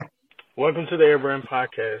Welcome to the Airbrand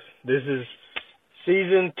Podcast. This is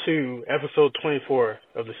Season 2, Episode 24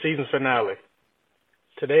 of the season finale.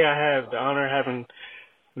 Today I have the honor of having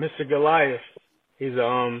Mr. Goliath. He's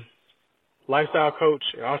a lifestyle coach,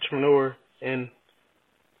 entrepreneur, and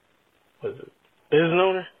what is it, business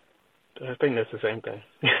owner? I think that's the same thing.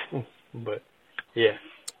 But, yeah.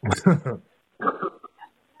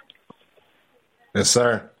 Yes,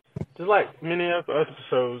 sir. Just like many other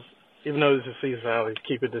episodes, even though this is season finale,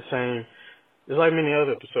 keep it the same. Just like many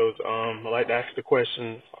other episodes, I like to ask the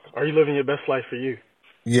question, are you living your best life for you?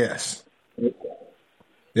 Yes.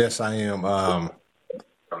 Yes, I am.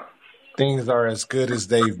 Things are as good as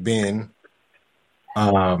they've been.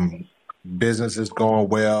 Business is going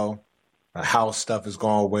well. House stuff is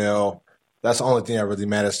going well. That's the only thing that really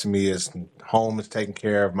matters to me is home is taken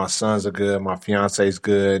care of. My sons are good. My fiance is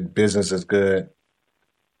good. Business is good.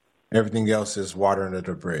 Everything else is water under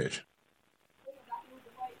the bridge.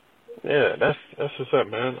 Yeah, that's what's up,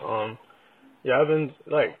 man. Yeah, I've been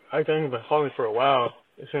I think I've been following for a while.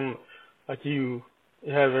 It seems like you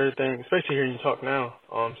have everything, especially hearing you talk now.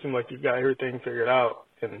 Seems like you've got everything figured out,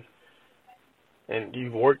 and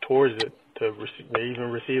you've worked towards it to even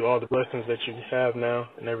receive all the blessings that you have now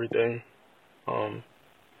and everything.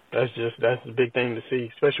 That's a big thing to see,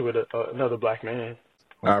 especially with another black man.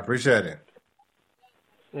 I appreciate it.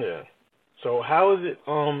 Yeah. So how is it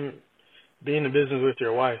being in business with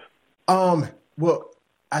your wife? Well,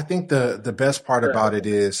 I think the best part about it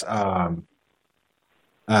is I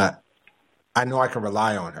know I can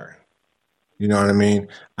rely on her. You know what I mean?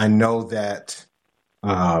 I know that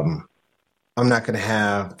I'm not going to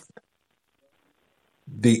have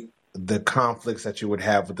the conflicts that you would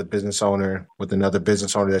have with the business owner, with another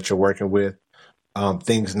business owner that you're working with.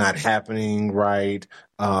 Things not happening right,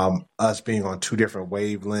 us being on two different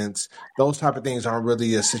wavelengths. Those type of things aren't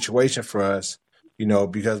really a situation for us,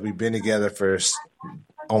 because we've been together for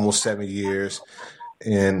almost 7 years,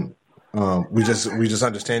 and we just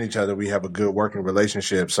understand each other. We have a good working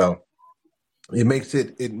relationship, so it makes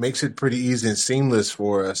it pretty easy and seamless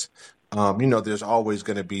for us. There's always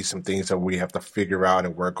going to be some things that we have to figure out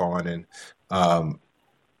and work on and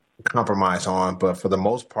compromise on, but for the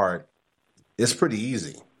most part, it's pretty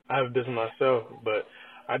easy. I have a business myself, but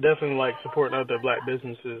I definitely like supporting other black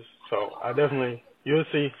businesses. So you'll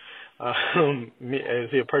see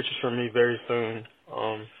see a purchase from me very soon.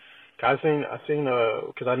 I seen,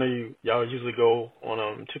 because I know y'all usually go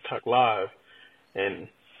on TikTok Live and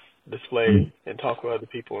display and talk with other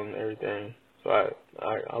people and everything. So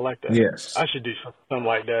I like that. Yes. I should do something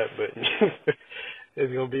like that, but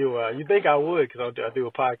it's gonna be a while. You think I would? Because I do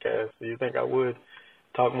a podcast. So you think I would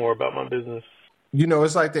talk more about my business?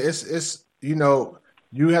 It's like it's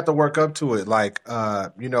you have to work up to it. Like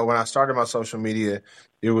when I started my social media,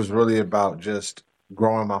 it was really about just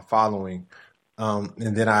growing my following.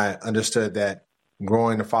 And then I understood that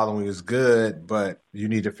growing the following is good, but you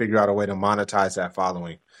need to figure out a way to monetize that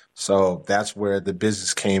following. So that's where the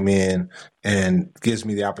business came in and gives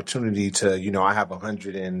me the opportunity to, I have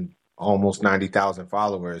 100 and almost 90,000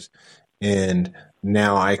 followers, and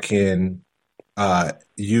now I can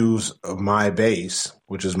use my base,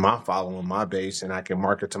 which is my following, my base, and I can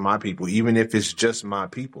market to my people, even if it's just my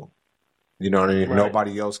people. You know what I mean? Right.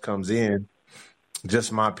 Nobody else comes in,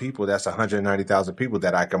 just my people. That's 190,000 people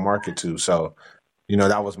that I can market to. So,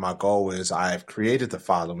 that was my goal. Is I've created the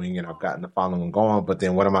following and I've gotten the following going, but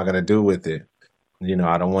then what am I going to do with it?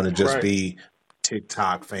 I don't want to just be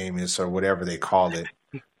TikTok famous or whatever they call it.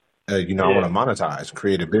 I want to monetize,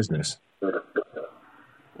 create a business.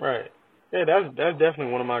 Right. Yeah, that's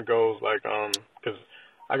definitely one of my goals. Because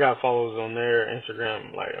I got followers on there,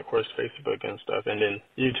 Instagram, of course Facebook and stuff, and then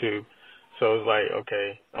YouTube. So it's like,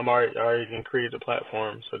 okay, I already can create the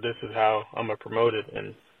platform. So this is how I'm gonna promote it,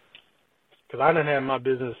 and because I didn't have my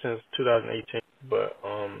business since 2018. But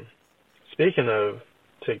speaking of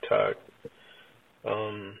TikTok,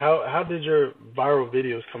 how did your viral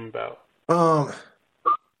videos come about?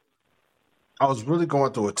 I was really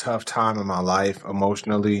going through a tough time in my life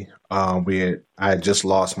emotionally. I had just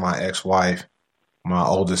lost my ex-wife, my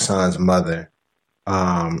oldest son's mother,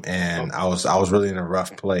 and I was really in a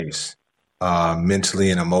rough place,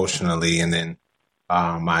 mentally and emotionally. And then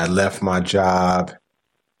I left my job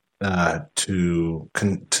to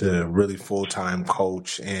really full-time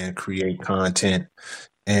coach and create content,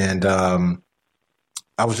 and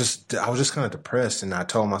I was just kind of depressed. And I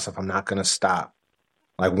told myself I'm not going to stop.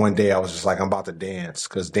 Like one day I was just like, I'm about to dance,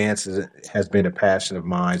 because dance has been a passion of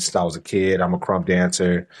mine since I was a kid. I'm a crump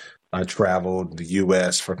dancer. I traveled the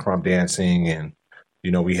U.S. for crump dancing, and,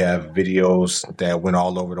 we have videos that went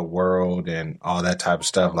all over the world and all that type of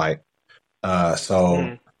stuff.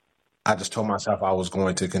 So I just told myself I was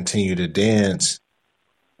going to continue to dance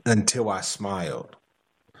until I smiled.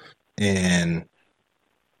 And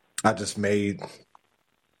I just made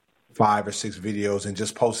 5 or 6 videos and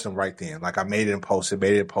just posted them right then. Like I made it and posted,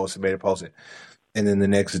 made it and posted, made it and posted. And then the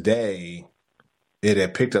next day it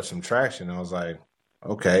had picked up some traction. I was like,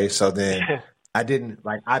 okay. So then I didn't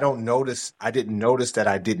like I didn't notice that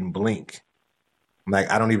I didn't blink. Like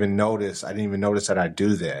I didn't even notice that I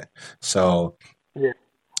do that. So Yeah.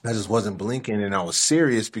 I just wasn't blinking and I was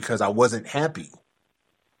serious because I wasn't happy.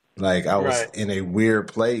 Like I was Right. in a weird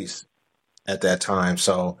place at that time.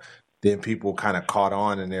 So then people kind of caught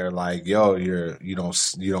on and they're like, "Yo, you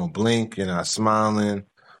don't blink, you're not smiling.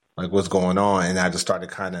 Like what's going on?" And I just started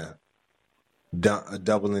kind of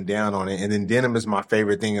doubling down on it. And then denim is my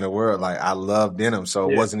favorite thing in the world. Like I love denim, so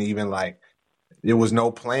it Yeah. wasn't even like it was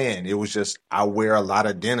no plan. It was just I wear a lot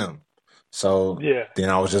of denim. So Yeah. then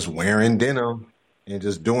I was just wearing denim and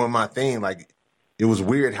just doing my thing. Like it was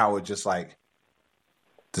weird how it just like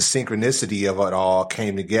the synchronicity of it all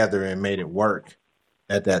came together and made it work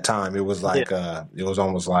at that time. It was Yeah. like it was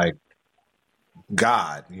almost like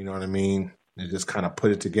God, you know what I mean? It just kind of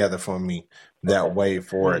put it together for me that way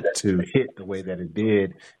for it to hit the way that it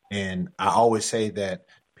did. And I always say that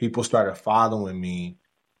people started following me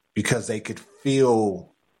because the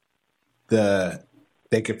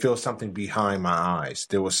they could feel something behind my eyes.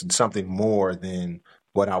 There was something more than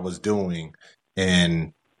what I was doing.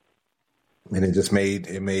 And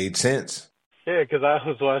it made sense. Yeah, because I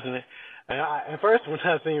was watching it, and at first when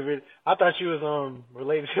I seen it, I thought she was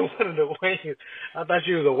related to one of the Wayans. I thought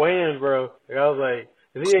she was a Wayans, bro. Like, I was like,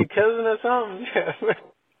 is he a cousin or something?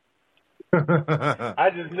 I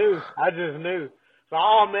just knew. I just knew. So I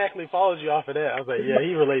automatically followed you off of that. I was like, yeah,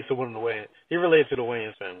 he relates to one of the Wayans. He relates to the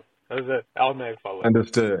Wayans family. That was that automatic follow.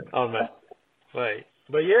 Understood. Automatic. Like,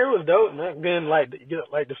 but yeah, it was dope. And then like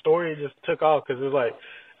the story just took off because it was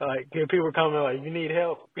like people were coming like, you need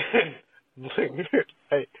help.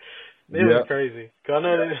 Like, it was Yep. crazy. Cause I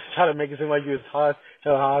know they try to make it seem like you was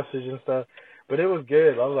held hostage and stuff, but it was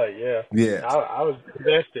good. I was like, yeah, Yes. I was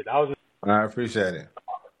invested. I was, I appreciate it.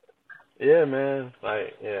 yeah, man.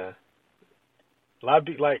 Like, yeah, a lot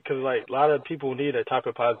of like, cause like a lot of people need that type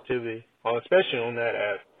of positivity, especially on that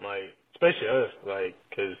app. Like, especially us, like,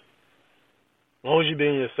 cause as long as you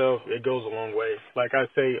being yourself, it goes a long way. Like I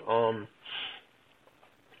say,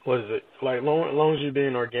 what is it? Like, as long as you're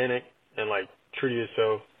being organic and like true to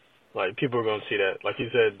yourself, like people are gonna see that. Like you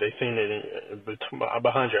said, they seen it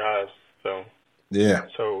behind your eyes. So, Yeah.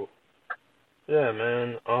 so yeah,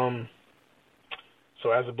 man.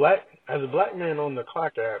 So as a black man on the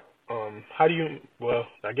clock app, how do you? Well,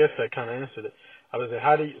 I guess that kind of answered it. I was like,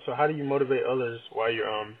 how do you motivate others while you're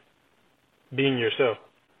being yourself?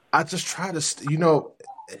 I just try to,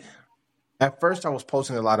 at first I was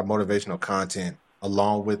posting a lot of motivational content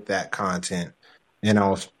along with that content. And I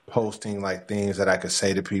was posting like things that I could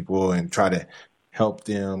say to people and try to help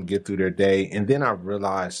them get through their day. And then I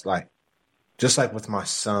realized, like, just like with my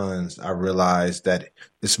sons, I realized that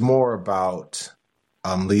it's more about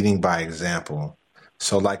leading by example.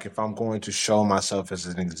 So, like, if I'm going to show myself as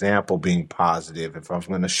an example being positive, if I'm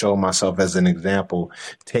going to show myself as an example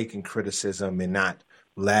taking criticism and not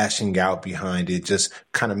lashing out behind it, just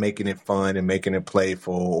kind of making it fun and making it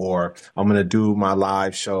playful, or I'm going to do my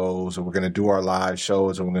live shows, or we're going to do our live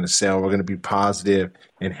shows, and we're going to sell, we're going to be positive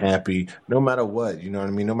and happy no matter what, you know what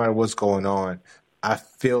I mean? No matter what's going on. I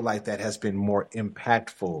feel like that has been more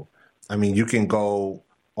impactful. I mean, you can go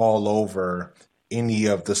all over any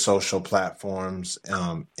of the social platforms,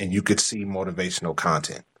 and you could see motivational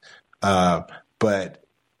content. Uh, but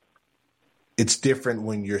it's different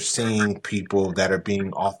when you're seeing people that are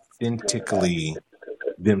being authentically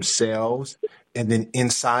themselves. And then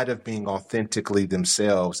inside of being authentically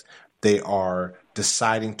themselves, they are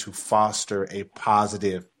deciding to foster a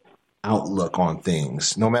positive outlook on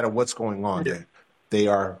things. No matter what's going on, Yeah, they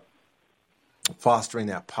are fostering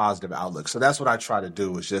that positive outlook. So that's what I try to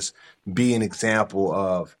do is just be an example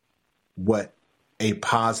of what a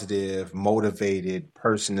positive, motivated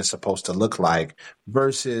person is supposed to look like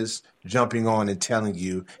versus jumping on and telling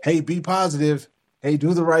you, hey, be positive. Hey,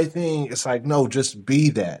 do the right thing. It's like, no, just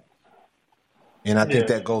be that. And I think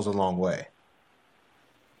yeah, that goes a long way.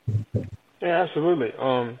 yeah, absolutely.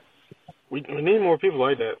 We need more people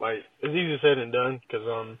like that. Like, it's easier said than done because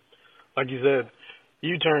like you said,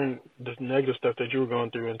 you turned the negative stuff that you were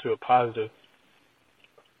going through into a positive.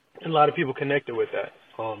 And a lot of people connected with that.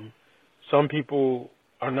 Some people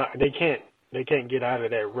are not. They can't get out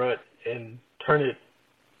of that rut and turn it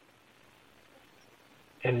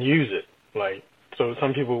and use it. Like, so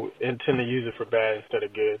some people intend to use it for bad instead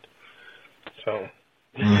of good. So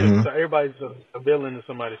Mm-hmm. So everybody's a villain in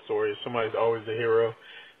somebody's story. Somebody's always the hero.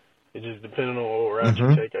 It just depending on what route you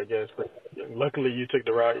Mm-hmm. take, I guess. But luckily, you took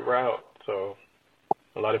the right route, so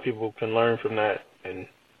a lot of people can learn from that and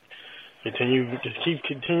continue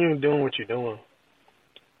doing what you're doing.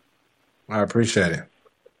 I appreciate it.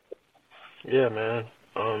 Yeah, man.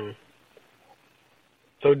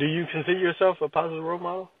 So do you consider yourself a positive role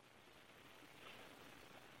model?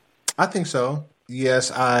 I think so.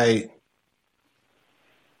 Yes,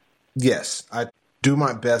 I do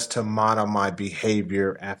my best to model my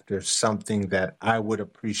behavior after something that I would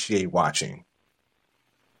appreciate watching.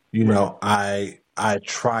 You Right. know, I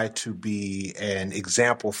try to be an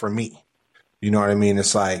example for me. You know what I mean?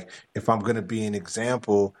 It's like if I'm going to be an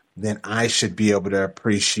example, then I should be able to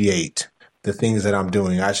appreciate the things that I'm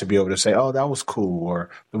doing. I should be able to say, "Oh, that was cool," or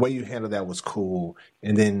 "The way you handled that was cool,"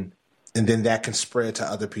 and then that can spread to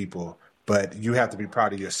other people. But you have to be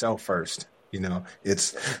proud of yourself first. You know,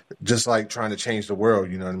 it's just like trying to change the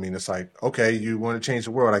world. You know what I mean? It's like, okay, you want to change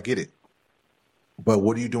the world, I get it, but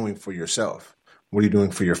what are you doing for yourself? What are you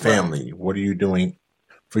doing for your Right. family? What are you doing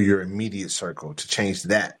for your immediate circle to change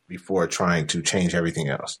that before trying to change everything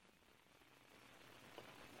else?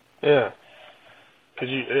 Yeah. Cause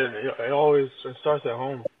it always it starts at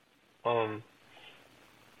home. Um,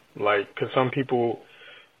 like, cause some people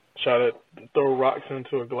try to throw rocks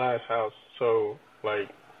into a glass house. So like,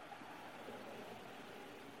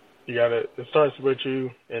 it starts with you,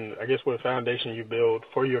 and I guess what foundation you build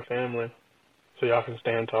for your family, so y'all can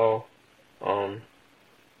stand tall. Um,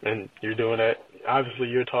 and you're doing that. Obviously,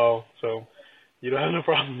 you're tall, so you don't have no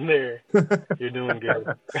problem there. You're doing good.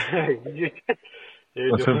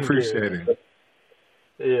 You're That's doing good. appreciating.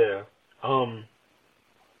 Yeah. Um,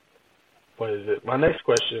 what is it? My next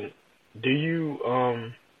question: Do you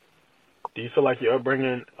feel like your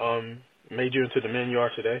upbringing made you into the man you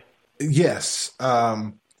are today? Yes,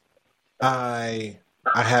 I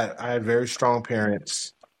I had very strong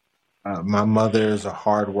parents. My mother is a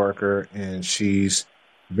hard worker and she's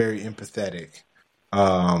very empathetic.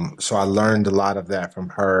 So I learned a lot of that from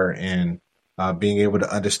her and being able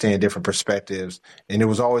to understand different perspectives. And it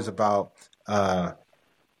was always about uh,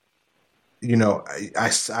 I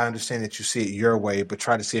understand that you see it your way, but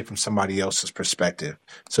try to see it from somebody else's perspective.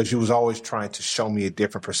 So she was always trying to show me a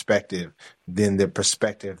different perspective than the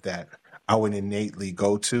perspective that I would innately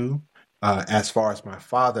go to. As far as my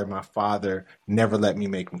father never let me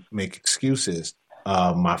make excuses.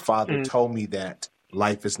 My father Mm, told me that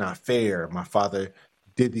life is not fair. My father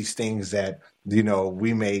did these things that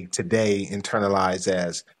we may today internalize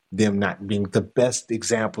as them not being the best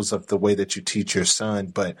examples of the way that you teach your son,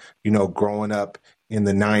 but growing up in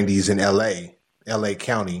the 90s in LA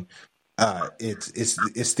County,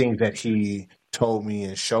 it's things that he told me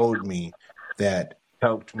and showed me that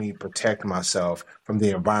helped me protect myself from the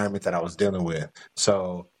environment that I was dealing with.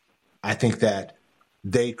 So I think that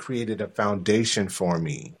they created a foundation for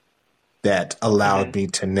me that allowed mhm. me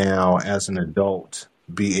to now, as an adult,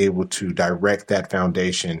 be able to direct that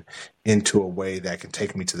foundation into a way that can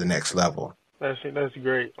take me to the next level. That's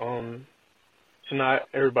great. So not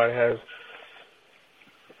everybody has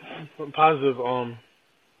positive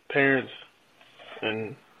parents,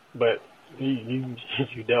 and but you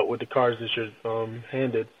you dealt with the cards that you're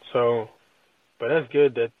handed. So, but that's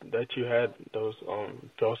good that you had those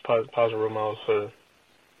positive role models, so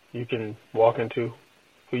you can walk into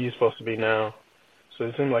who you're supposed to be now. So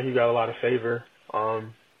it seems like you got a lot of favor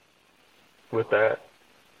with that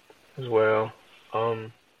as well.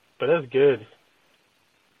 Um, but that's good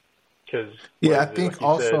because what Yeah, I is it? think Like you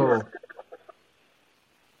said, also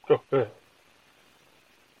go ahead.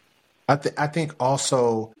 I think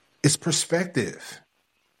also it's perspective.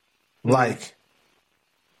 Mhm. Like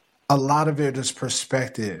a lot of it is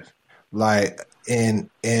perspective. Like in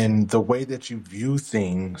the way that you view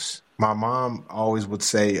things. My mom always would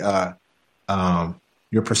say, um,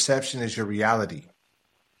 your perception is your reality,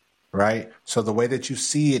 right? So the way that you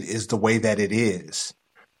see it is the way that it is,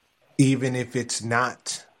 even if it's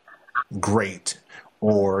not great,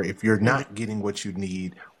 or if you're Mhm. not getting what you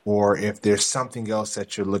need, or if there's something else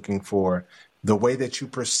that you're looking for. The way that you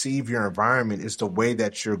perceive your environment is the way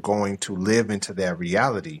that you're going to live into that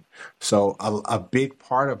reality. So a big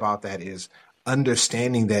part about that is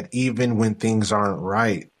understanding that even when things aren't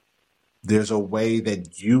right, there's a way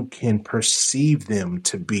that you can perceive them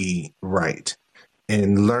to be right,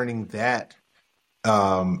 and learning that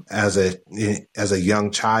as a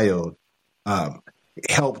young child um,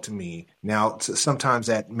 helped me. Now, sometimes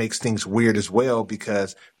that makes things weird as well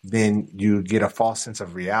because then you get a false sense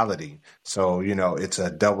of reality. So it's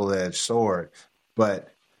a double edged sword. But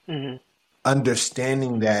Mhm.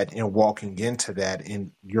 understanding that and walking into that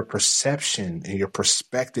and your perception and your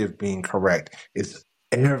perspective being correct is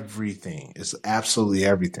everything. It's absolutely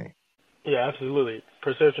everything. Yeah, absolutely.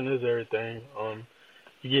 Perception is everything.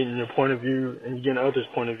 You getting your point of view and you getting others'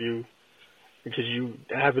 point of view because you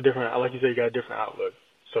have a different, like you said, you got a different outlook.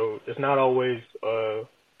 So it's not always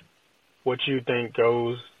what you think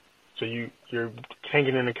goes. So you're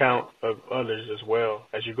taking into account of others as well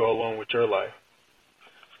as you go along with your life.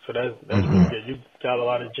 So that's really Hmm. good. You got a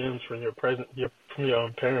lot of gems from from your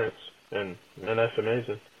own parents, and that's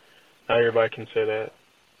amazing. Not everybody can say that.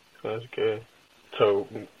 So that's good. So,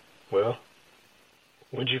 well,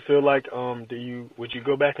 would you feel like would you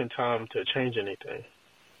go back in time to change anything?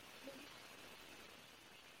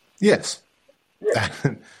 Yes.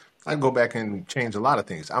 I go back and change a lot of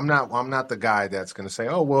things. I'm not the guy that's going to say,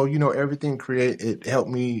 "Oh, well, everything it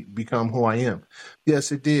helped me become who I am."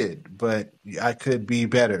 Yes, it did, but I could be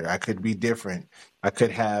better. I could be different. I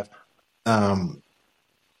could have um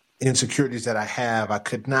insecurities that I have, I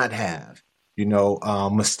could not have.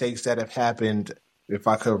 Mistakes that have happened. If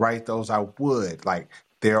I could write those, I would. Like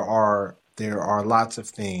there are lots of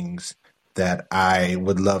things that I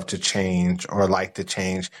would love to change or like to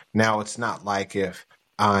change. Now it's not like if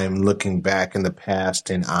I'm looking back in the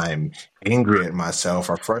past and I'm angry at myself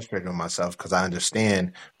or frustrated with myself because I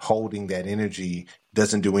understand holding that energy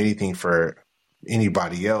doesn't do anything for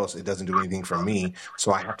anybody else. It doesn't do anything for me.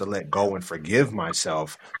 So I have to let go and forgive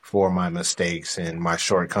myself for my mistakes and my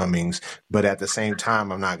shortcomings. But at the same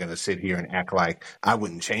time, I'm not going to sit here and act like I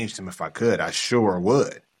wouldn't change them if I could. I sure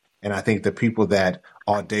would. And I think the people that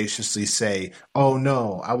audaciously say, "Oh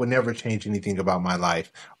no, I would never change anything about my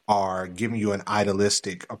life," are giving you an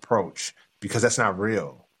idealistic approach because that's not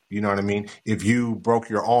real. You know what I mean? If you broke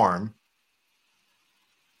your arm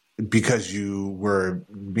because you were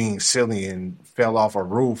being silly and fell off a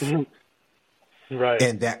roof Right.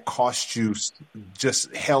 and that cost you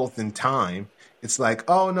just health and time, it's like,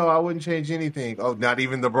 "Oh no, I wouldn't change anything." Oh, not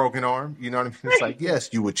even the broken arm. You know what I mean? It's like,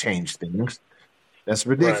 yes, you would change things. That's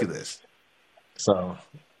Right. ridiculous. So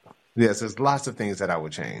yes, there's lots of things that I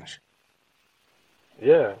would change.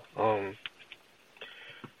 Yeah.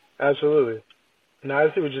 Absolutely. No,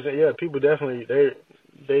 I see what you're saying. Yeah, people definitely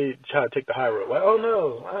they try to take the high road. Like, oh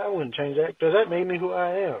no, I wouldn't change that because that made me who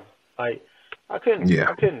I am. Like, I couldn't.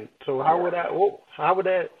 Yeah. I couldn't. So how would I? Well, how would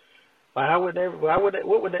that? Like, how would that? Why would that?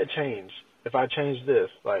 What would that change if I changed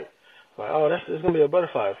this? Like, oh, that's it's gonna be a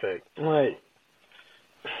butterfly effect. I'm like,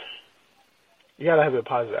 you gotta have a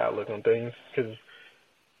positive outlook on things because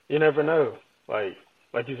you never know. Like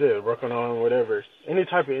you said, working on whatever, any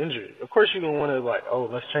type of injury. Of course, you're gonna want to like, oh,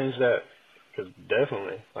 let's change that. Because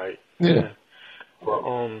definitely, like, Yeah. yeah.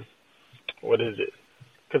 Well, what is it?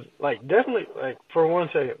 Because like, definitely, like, for one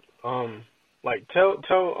second, like, tell,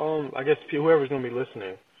 I guess whoever's gonna be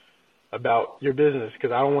listening about your business.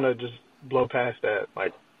 Because I don't want to just blow past that.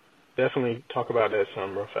 Like, definitely talk about that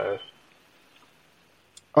some real fast.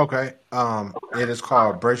 Okay. It is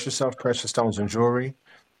called Brace Yourself, Precious Stones and Jewelry.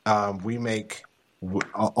 We make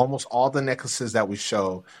almost all the necklaces that we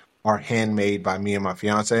show are handmade by me and my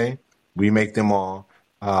fiance. We make them all.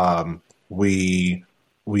 We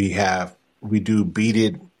we do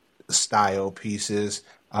beaded style pieces.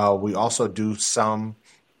 We also do some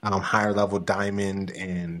higher level diamond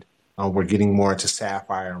and we're getting more into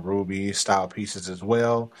sapphire and ruby style pieces as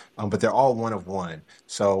well. But they're all one of one.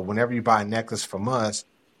 So whenever you buy a necklace from us,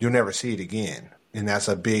 you'll never see it again. And that's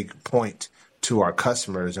a big point to our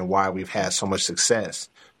customers and why we've had so much success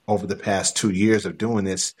over the past 2 years of doing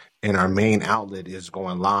this. And our main outlet is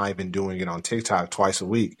going live and doing it on TikTok twice a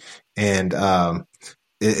week. And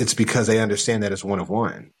it's because they understand that it's one of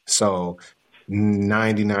one. So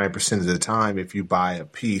 99% of the time, if you buy a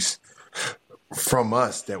piece from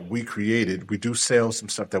us that we created, we do sell some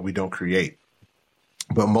stuff that we don't create.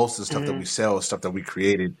 But most of the stuff that Mhm. we sell is stuff that we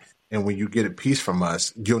created. And when you get a piece from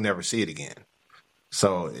us, you'll never see it again.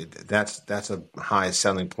 So that's a high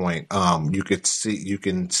selling point. You can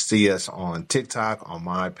see us on TikTok, on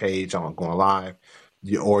my page, on going live,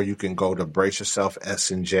 or you can go to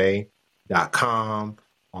braceyourselfsnj.com,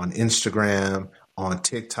 on Instagram, on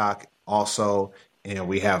TikTok also, and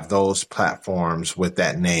we have those platforms with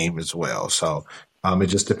that name as well. So it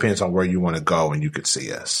just depends on where you want to go, and you could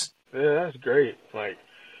see us. Yeah, that's great. Like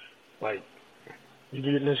you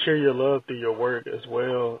getting to share your love through your work as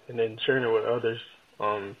well, and then sharing it with others.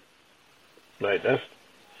 Um, like that's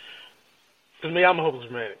to me, I'm a hopeless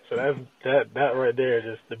romantic. So that right there is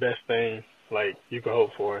just the best thing like you could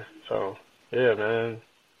hope for. So yeah, man,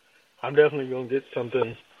 I'm definitely gonna get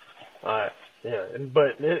something. Uh, yeah,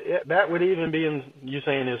 but that would even be in you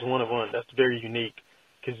saying it's one of one. That's very unique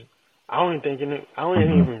because I don't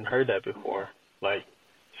even heard that before. Like,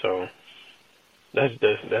 so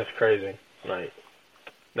that's crazy. Like,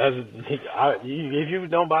 if you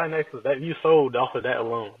don't buy a necklace, that you sold off of that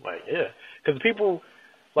alone. Like, yeah, because people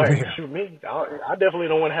like Yeah, shoot me. I definitely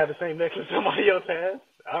don't want to have the same necklace somebody else has.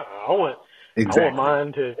 I want exactly.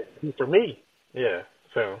 mine to be for me. Yeah.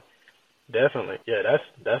 So definitely, yeah.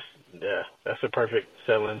 That's a perfect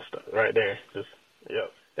selling stuff right there. Just yeah.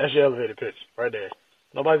 That's your elevator pitch right there.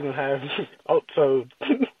 Nobody's gonna have so.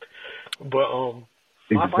 But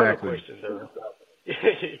my final Exactly. question though.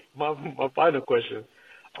 my final question.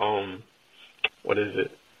 Um, what is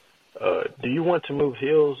it? Do you want to move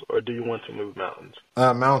hills or do you want to move mountains?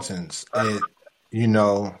 Mountains. You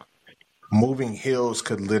know, moving hills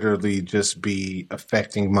could literally just be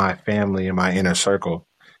affecting my family and my inner circle.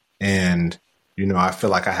 And, I feel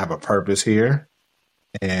like I have a purpose here,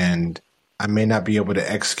 and I may not be able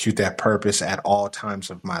to execute that purpose at all times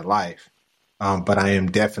of my life. But I am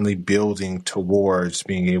definitely building towards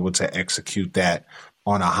being able to execute that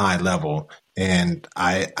on a high level. And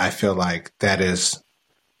I feel like that is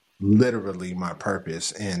literally my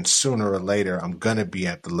purpose. And sooner or later, I'm going to be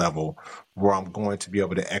at the level where I'm going to be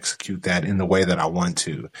able to execute that in the way that I want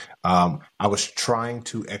to. I was trying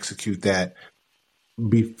to execute that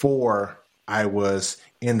before I was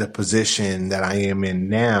in the position that I am in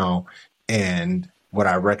now. And what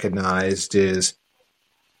I recognized is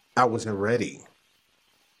I wasn't ready.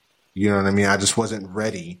 You know what I mean? I just wasn't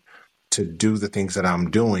ready to do the things that I'm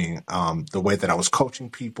doing, the way that I was coaching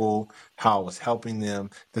people, how I was helping them.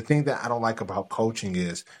 The thing that I don't like about coaching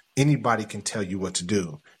is anybody can tell you what to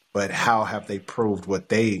do, but how do they prove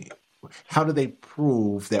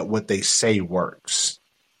that what they say works?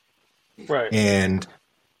 Right. And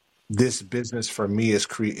this business for me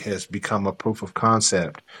has become a proof of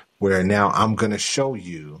concept where now I'm going to show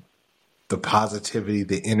you the positivity,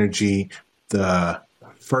 the energy, the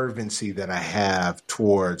fervency that I have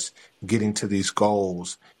towards getting to these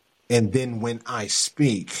goals. And then when I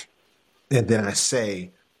speak and then I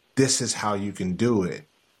say, this is how you can do it,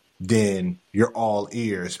 then you're all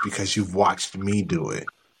ears because you've watched me do it.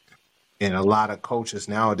 And a lot of coaches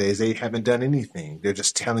nowadays, they haven't done anything. They're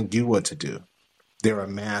just telling you what to do. They're a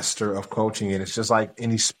master of coaching. And it's just like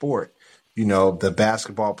any sport. The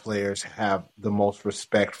basketball players have the most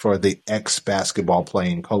respect for the ex-basketball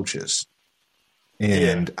playing coaches.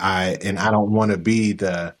 Yeah. And I don't want to be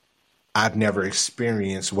I've never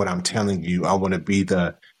experienced what I'm telling you. I want to be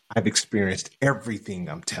I've experienced everything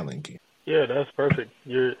I'm telling you. Yeah, that's perfect.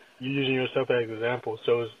 You're using yourself as an example.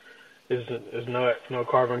 So it's not no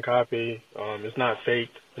carbon copy. It's not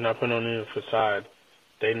faked. You're not putting on any facade.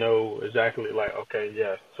 They know exactly like, okay,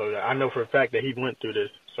 yeah. So I know for a fact that he went through this.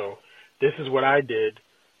 So this is what I did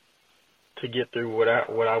to get through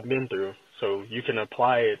what I've been through. So you can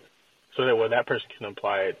apply it so that that person can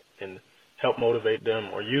apply it and help motivate them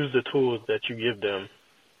or use the tools that you give them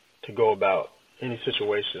to go about any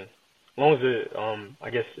situation. As long as it, I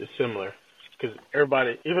guess it's similar. Because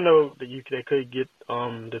everybody, even though they could get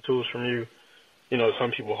the tools from you,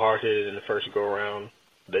 some people hard headed in the first go around.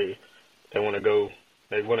 They want to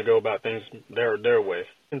go about things their way.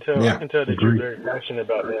 I Yeah, can tell that you're agree. very passionate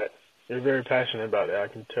about that. You're very passionate about that. I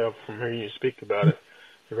can tell from hearing you speak about it.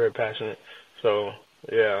 You're very passionate. So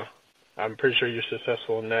yeah, I'm pretty sure you're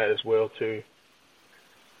successful in that as well too.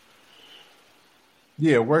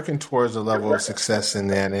 Yeah, working towards a level of success in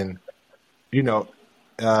that. And, you know,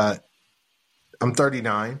 uh, I'm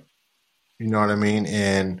 39, you know what I mean?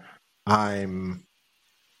 And I'm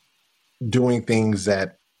doing things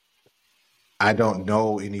that I don't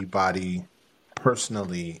know anybody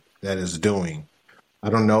personally that is doing. I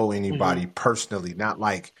don't know Mhm. anybody personally,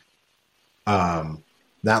 um,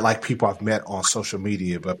 not like people I've met on social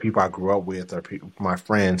media, but people I grew up with or my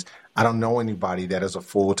friends. I don't know anybody that is a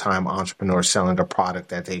full-time entrepreneur selling the product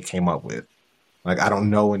that they came up with. Like, I don't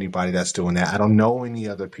know anybody that's doing that. I don't know any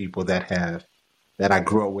other people that I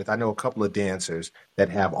grew up with. I know a couple of dancers that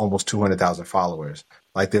have almost 200,000 followers.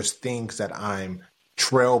 Like, there's things that I'm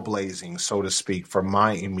trailblazing, so to speak, for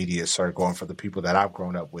my immediate circle and for the people that I've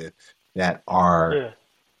grown up with that are Yeah.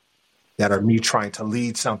 that are me trying to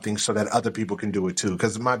lead something so that other people can do it too.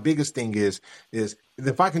 Because my biggest thing is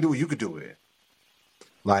if I can do it, you could do it.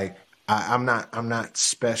 Like, I'm not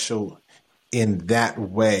special in that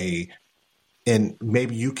way, and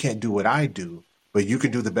maybe you can't do what I do, but you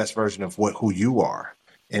can do the best version of who you are.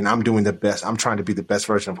 And I'm doing the best. I'm trying to be the best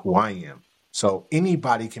version of who I am. So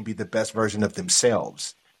anybody can be the best version of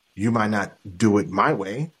themselves. You might not do it my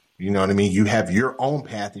way. You know what I mean? You have your own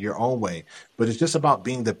path, your own way, but it's just about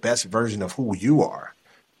being the best version of who you are.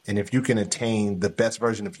 And if you can attain the best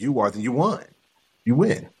version of you are, then you won. You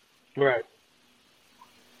win. Right.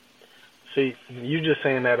 See, you just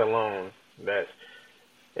saying that alone, that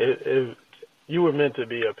it you were meant to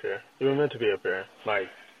be up here. You were meant to be up here. Like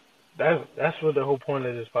that's what the whole point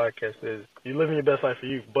of this podcast is. You living your best life for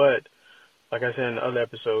you, but like I said in the other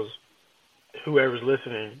episodes, whoever's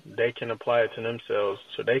listening, they can apply it to themselves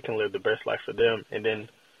so they can live the best life for them, and then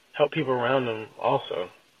help people around them also.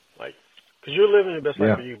 Like, because you're living your best life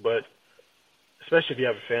Yeah. for you, but especially if you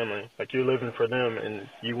have a family, like you're living for them, and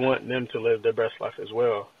you want them to live their best life as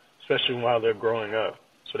well, especially while they're growing up,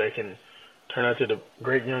 so they can turn out to the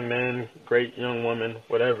great young man, great young woman,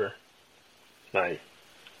 whatever. Like,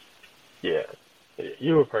 yeah,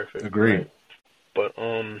 you were perfect, Agreed. right? But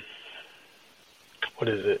what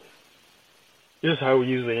is it? This is how we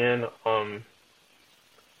usually end.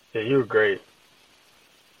 Yeah, you were great.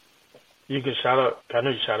 You can shout out. I know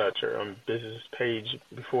you shout out your business page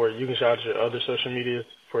before. You can shout out your other social medias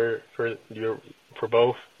for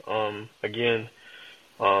both. Again,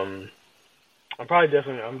 I'm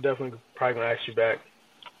definitely probably gonna ask you back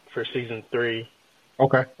for season 3.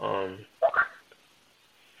 Okay.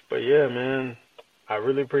 But yeah, man, I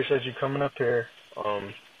really appreciate you coming up here.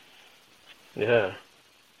 Yeah,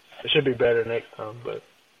 it should be better next time, but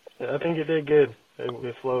yeah, I think it did good.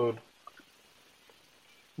 It flowed.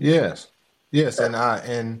 Yes. Yes, and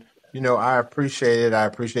I appreciate it. I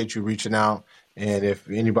appreciate you reaching out. And if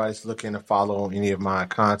anybody's looking to follow any of my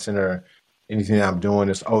content or anything that I'm doing,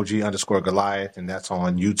 it's OG_Goliath, and that's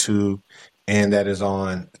on YouTube, and that is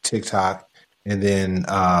on TikTok. And then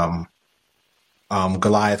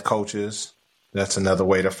Goliath Coaches. That's another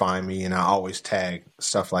way to find me, and I always tag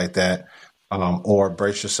stuff like that. Or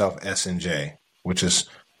Brace Yourself S&J, which is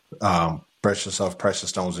Brace Yourself Precious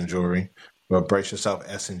Stones and Jewelry, but Brace Yourself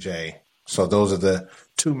S&J. So those are the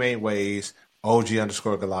two main ways: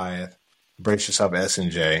 OG_Goliath, Brace Yourself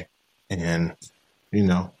S&J, and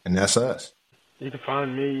and that's us. You can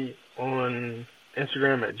find me on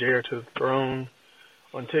Instagram at JR to the Throne,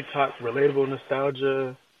 on TikTok, Relatable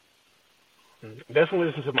Nostalgia. Definitely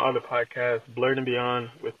listen to my other podcast, Blurred and Beyond,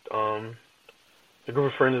 with a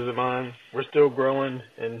group of friends of mine. We're still growing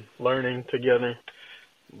and learning together.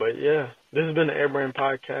 But yeah, this has been the Airbrand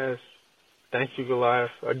Podcast. Thank you,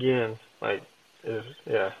 Goliath. Again,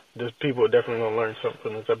 there's people definitely gonna learn something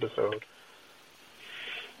from this episode.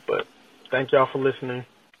 But thank y'all for listening.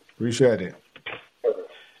 Appreciate it.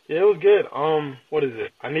 Yeah, it was good. What is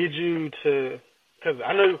it? I need you to, cause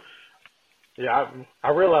I know. Yeah, I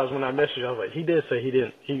realized when I messaged you, I was like, he did say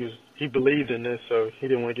he believed in this, so he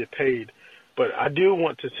didn't want to get paid. But I do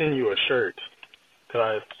want to send you a shirt. Could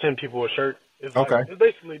I send people a shirt? Okay. It's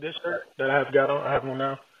basically this shirt that I have one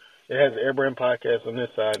now. It has the Airbrand Podcast on this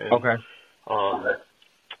side, and Okay.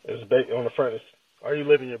 it's on the front. It's, are you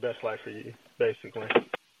living your best life for you, basically?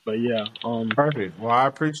 But yeah, Perfect. Well, I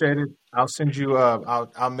appreciate it. I'll send you.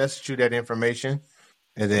 I'll message you that information,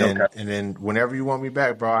 and then okay. and then whenever you want me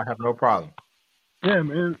back, bro, I have no problem. Yeah,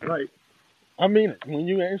 man. Like, I mean it. When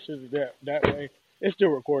you answer that way, it's still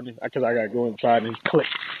recording because I got to go inside and click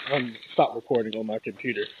stop recording on my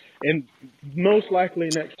computer. And most likely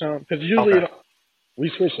next time, because usually Okay. we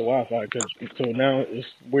switch to Wi-Fi, so now it's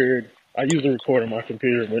weird. I usually record on my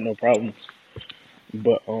computer with no problems.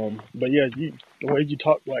 But yeah, the way you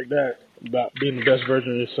talk like that about being the best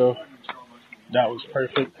version of yourself, that was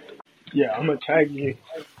perfect. Yeah, I'm gonna tag you.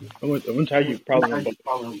 I'm gonna tag you probably on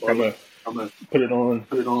both. I'm gonna put it on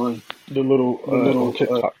the little on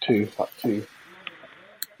TikTok too.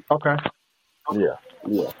 Okay. Yeah.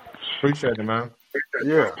 Appreciate it, man.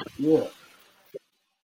 Yeah.